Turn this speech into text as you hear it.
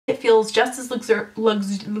It feels just as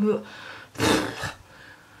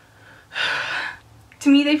to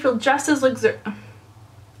me, they feel just as So,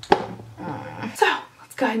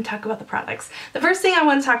 let's go ahead and talk about the products. The first thing I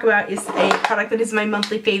want to talk about is a product that is my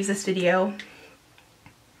monthly faves this video.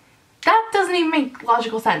 That doesn't even make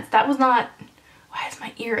logical sense. That was not... Why is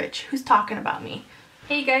my ear itch? Who's talking about me?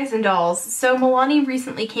 Hey guys and dolls. So Milani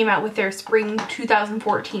recently came out with their spring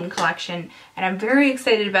 2014 collection and I'm very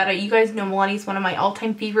excited about it. You guys know Milani is one of my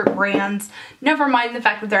all-time favorite brands. Never mind the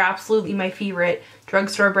fact that they're absolutely my favorite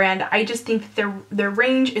drugstore brand. I just think that their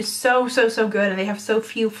range is so good and they have so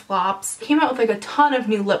few flops. They came out with like a ton of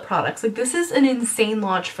new lip products. Like this is an insane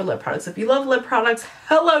launch for lip products. If you love lip products,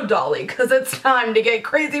 hello Dolly, because it's time to get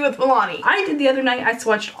crazy with Milani. I did the other night, I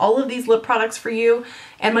swatched all of these lip products for you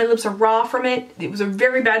and my lips are raw from it. It was a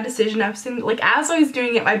very bad decision. I was sitting, like as I was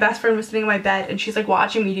doing it, my best friend was sitting in my bed and she's like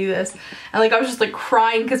watching me do this. And like I was just like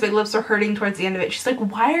crying because my lips were hurting towards the end of it. She's like,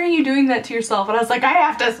 why are you doing that to yourself? And I was like, I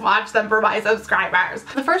have to swatch them for my subscribers.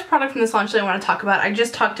 The first product from this launch that I want to talk about, I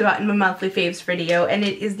just talked about in my monthly faves video, and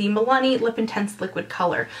it is the Milani Lip Intense Liquid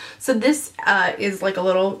Color. So this is like a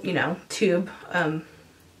little, you know, tube.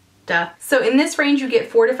 So in this range you get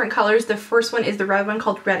 4 different colors. The first one is the red one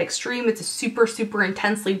called Red Extreme. It's a super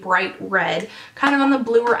intensely bright red, kind of on the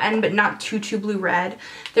bluer end but not too blue red.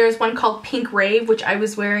 There's one called Pink Rave, which I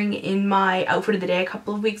was wearing in my outfit of the day a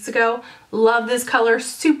couple of weeks ago. Love this color,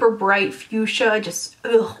 super bright fuchsia, just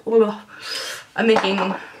ugh. I'm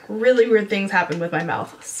making really weird things happen with my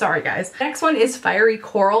mouth. Sorry guys. Next one is Fiery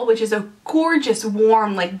Coral, which is a gorgeous,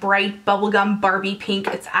 warm, like bright bubblegum Barbie pink.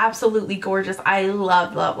 It's absolutely gorgeous. I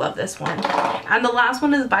love this one. And the last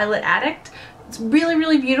one is Violet Addict. It's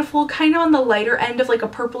really beautiful, kind of on the lighter end of like a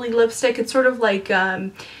purpley lipstick. It's sort of like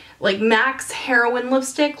MAC's heroin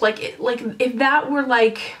lipstick. Like if that were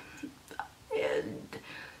like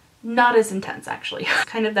not as intense actually.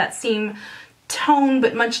 Kind of that same tone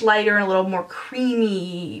but much lighter and a little more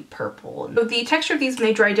creamy purple. So the texture of these when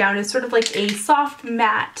they dry down is sort of like a soft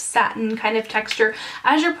matte satin kind of texture.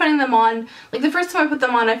 As you're putting them on, like the first time I put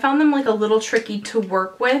them on, I found them like a little tricky to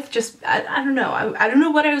work with. Just I don't know. I don't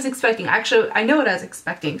know what I was expecting. Actually, I know what I was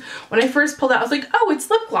expecting. When I first pulled out, I was like, oh, it's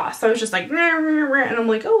lip gloss. So I was just like, and I'm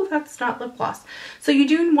like, oh, that's not lip gloss. So you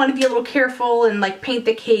do want to be a little careful and like paint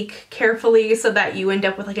the cake carefully so that you end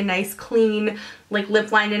up with like a nice clean like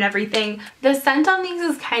lip line and everything. The scent on these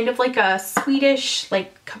is kind of like a Swedish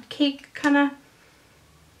like cupcake kind of.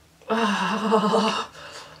 Oh,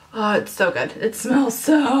 it's so good. It smells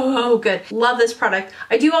so good. Love this product.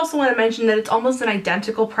 I do also want to mention that it's almost an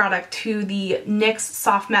identical product to the NYX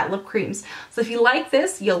Soft Matte Lip Creams. So if you like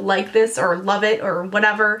this, you'll like this or love it or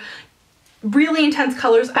whatever. Really intense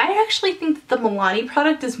colors. I actually think that the Milani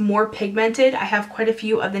product is more pigmented. I have quite a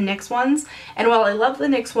few of the NYX ones, and while I love the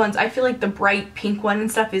NYX ones, I feel like the bright pink one and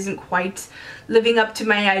stuff isn't quite living up to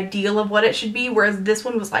my ideal of what it should be, whereas this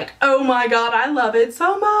one was like, oh my god, I love it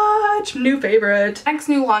so much. New favorite. Next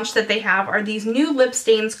new launch that they have are these new lip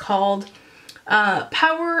stains called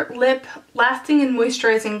Power Lip Lasting and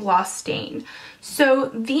Moisturizing Gloss Stain. So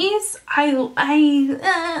these,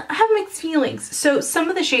 I have mixed feelings. So some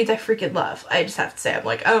of the shades I freaking love. I just have to say, I'm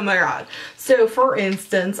like, oh my god. So for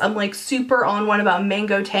instance, I'm like super on one about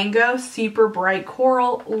Mango Tango, super bright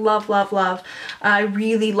coral, love. I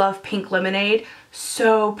really love Pink Lemonade,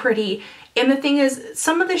 so pretty. And the thing is,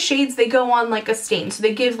 some of the shades, they go on like a stain. So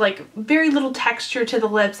they give like very little texture to the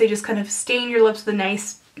lips. They just kind of stain your lips with a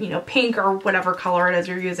nice, you know, pink or whatever color it is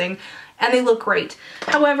you're using. And they look great.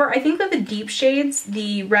 However, I think that the deep shades,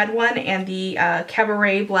 the red one and the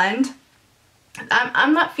Cabaret blend,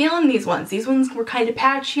 I'm not feeling these ones. These ones were kind of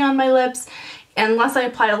patchy on my lips unless I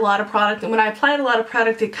applied a lot of product. And when I applied a lot of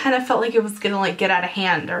product, it kind of felt like it was gonna like get out of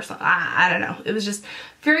hand or something. I don't know. It was just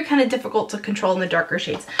very kind of difficult to control in the darker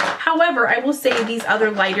shades. However, I will say these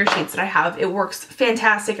other lighter shades that I have, it works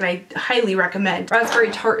fantastic and I highly recommend.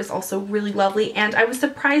 Raspberry Tart is also really lovely, and I was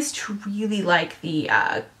surprised to really like the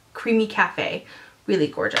Creamy Cafe. Really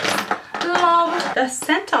gorgeous. Love the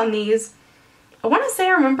scent on these. I want to say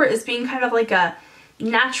I remember it as being kind of like a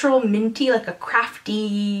natural minty, like a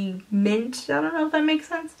crafty mint. I don't know if that makes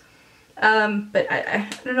sense. But I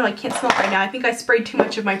don't know, I can't smell it right now. I think I sprayed too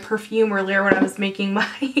much of my perfume earlier when I was making my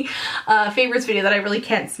favorites video that I really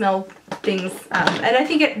can't smell things. And I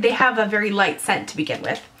think they have a very light scent to begin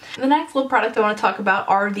with. The next lip product I want to talk about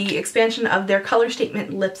are the expansion of their color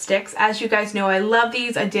statement lipsticks. As you guys know, I love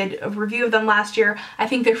these. I did a review of them last year. I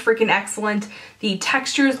think they're freaking excellent. The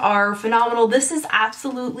textures are phenomenal. This is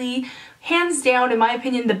absolutely, hands down, in my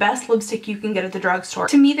opinion, the best lipstick you can get at the drugstore.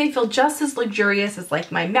 To me, they feel just as luxurious as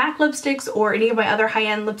like my MAC lipsticks or any of my other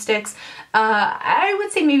high-end lipsticks. I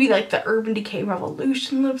would say maybe like the Urban Decay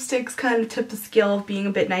Revolution lipsticks kind of tip the scale of being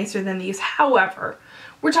a bit nicer than these. However,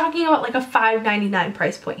 we're talking about like a $5.99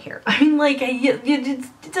 price point here. I mean, like,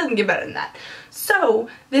 it doesn't get better than that. So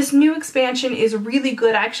this new expansion is really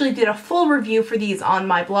good. I actually did a full review for these on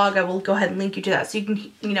my blog. I will go ahead and link you to that so you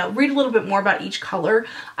can, you know, read a little bit more about each color.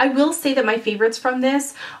 I will say that my favorites from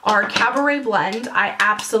this are Cabaret Blend. I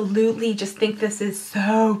absolutely just think this is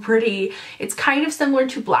so pretty. It's kind of similar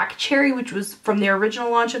to Black Cherry, which was from their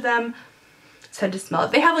original launch of them. So to smell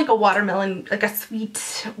it. They have like a watermelon, like a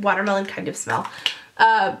sweet watermelon kind of smell.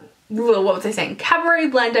 What was I saying? Cabaret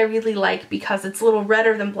Blend I really like because it's a little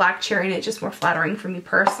redder than Black Cherry and it's just more flattering for me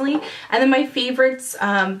personally. And then my favorites,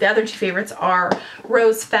 the other two favorites are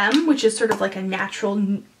Rose Femme, which is sort of like a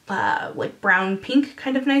natural like brown pink,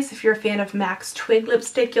 kind of nice. If you're a fan of Max Twig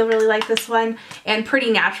lipstick, you'll really like this one. And Pretty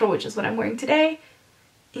Natural, which is what I'm wearing today.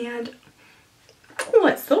 And oh,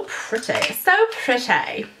 it's so pretty. So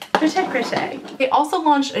pretty. Pretty, pretty. They also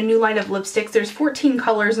launched a new line of lipsticks. There's 14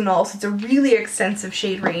 colors in all, so it's a really extensive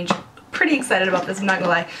shade range. Pretty excited about this, I'm not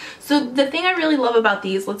gonna lie. So the thing I really love about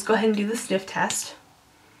these, let's go ahead and do the sniff test.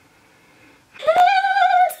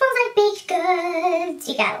 Smells like baked goods.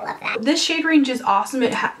 You gotta love that. This shade range is awesome.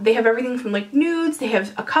 They have everything from like nudes, they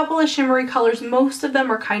have a couple of shimmery colors. Most of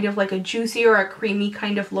them are kind of like a juicy or a creamy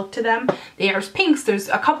kind of look to them. There's pinks, there's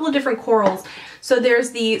a couple of different corals. So there's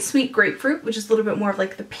the Sweet Grapefruit, which is a little bit more of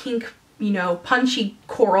like the pink, you know, punchy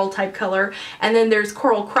coral type color. And then there's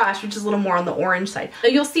Coral Crush, which is a little more on the orange side. So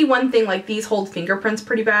you'll see one thing, like these hold fingerprints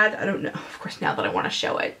pretty bad. I don't know, of course now that I want to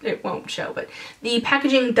show it, it won't show, but the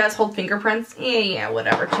packaging does hold fingerprints. Yeah,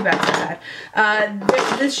 whatever, too bad, too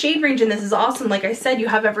bad. This shade range in this is awesome. Like I said, you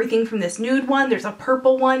have everything from this nude one, there's a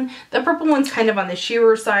purple one. The purple one's kind of on the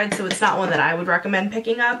sheerer side, so it's not one that I would recommend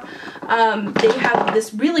picking up. They have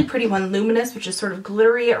this really pretty one, Luminous, which is sort of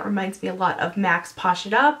glittery. It reminds me a lot of MAC's Posh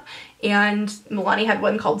It Up. And Milani had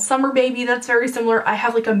one called Summer Baby that's very similar. I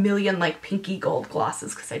have like a million like pinky gold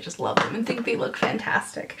glosses because I just love them and think they look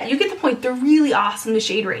fantastic. You get the point, they're really awesome, the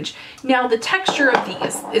shade range. Now the texture of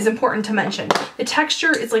these is important to mention. The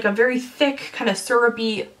texture is like a very thick, kind of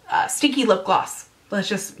syrupy, sticky lip gloss. Let's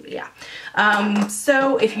just, yeah.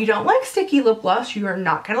 So if you don't like sticky lip gloss, you are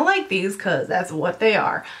not gonna like these because that's what they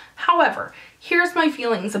are. However, here's my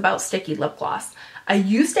feelings about sticky lip gloss. I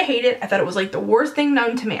used to hate it. I thought it was like the worst thing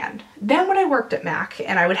known to man. Then when I worked at MAC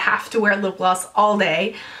and I would have to wear lip gloss all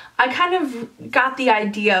day, I kind of got the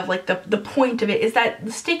idea of like the point of it is that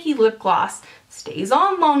the sticky lip gloss stays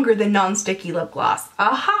on longer than non-sticky lip gloss.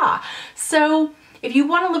 Aha! So if you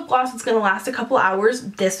want a lip gloss that's going to last a couple hours,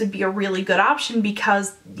 this would be a really good option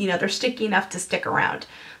because, you know, they're sticky enough to stick around.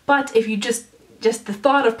 But if you just the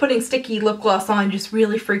thought of putting sticky lip gloss on just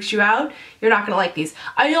really freaks you out, you're not gonna like these.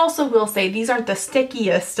 I also will say these aren't the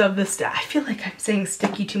stickiest of the I feel like I'm saying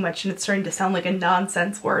sticky too much and it's starting to sound like a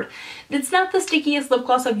nonsense word. It's not the stickiest lip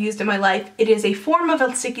gloss I've used in my life. It is a form of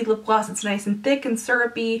a sticky lip gloss. It's nice and thick and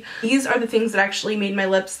syrupy. These are the things that actually made my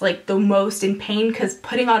lips like the most in pain because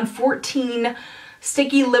putting on 14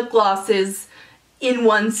 sticky lip glosses in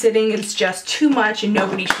one sitting is just too much and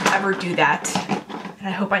nobody should ever do that. And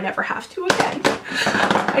I hope I never have to again.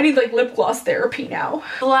 I need like lip gloss therapy now.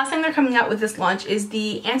 The last thing they're coming out with this launch is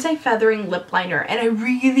the anti-feathering lip liner. And I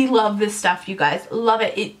really love this stuff, you guys. Love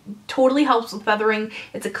it. It totally helps with feathering.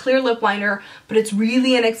 It's a clear lip liner, but it's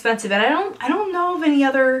really inexpensive. And I don't know of any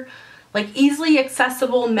other like easily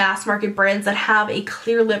accessible mass market brands that have a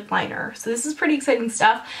clear lip liner. So this is pretty exciting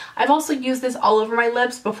stuff. I've also used this all over my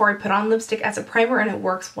lips before I put on lipstick as a primer and it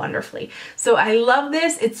works wonderfully. So I love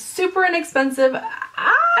this. It's super inexpensive.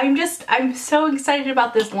 I'm so excited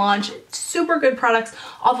about this launch. Super good products.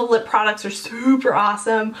 All the lip products are super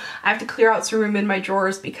awesome. I have to clear out some room in my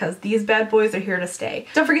drawers because these bad boys are here to stay.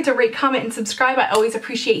 Don't forget to rate, comment, and subscribe. I always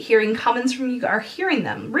appreciate hearing comments from you, or hearing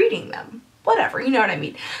them, reading them. Whatever, you know what I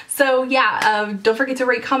mean. So yeah, don't forget to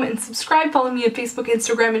rate, comment, and subscribe. Follow me on Facebook,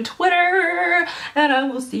 Instagram, and Twitter. And I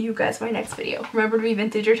will see you guys in my next video. Remember to be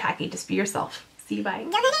vintage or tacky. Just be yourself. See you, bye.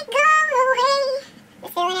 Don't let it go away. The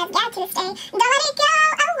feeling has got to stay. Don't let it go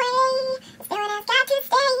away. The feeling has got to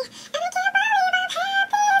stay.